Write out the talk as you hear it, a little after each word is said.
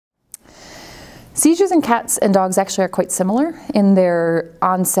Seizures in cats and dogs actually are quite similar in their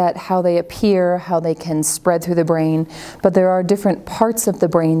onset, how they appear, how they can spread through the brain, but there are different parts of the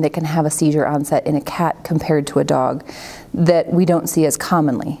brain that can have a seizure onset in a cat compared to a dog that we don't see as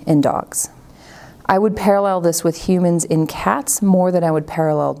commonly in dogs. I would parallel this with humans in cats more than I would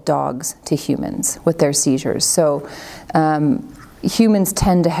parallel dogs to humans with their seizures. So humans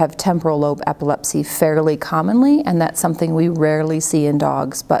tend to have temporal lobe epilepsy fairly commonly, and that's something we rarely see in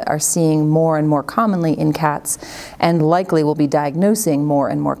dogs, but are seeing more and more commonly in cats, and likely will be diagnosing more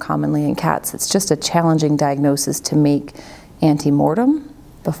and more commonly in cats. It's just a challenging diagnosis to make ante-mortem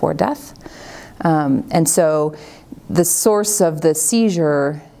before death. And so the source of the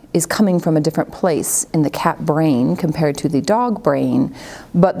seizure is coming from a different place in the cat brain compared to the dog brain,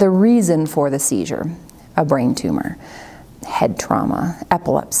 but the reason for the seizure, a brain tumor, head trauma,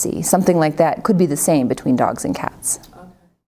 epilepsy, something like that, could be the same between dogs and cats.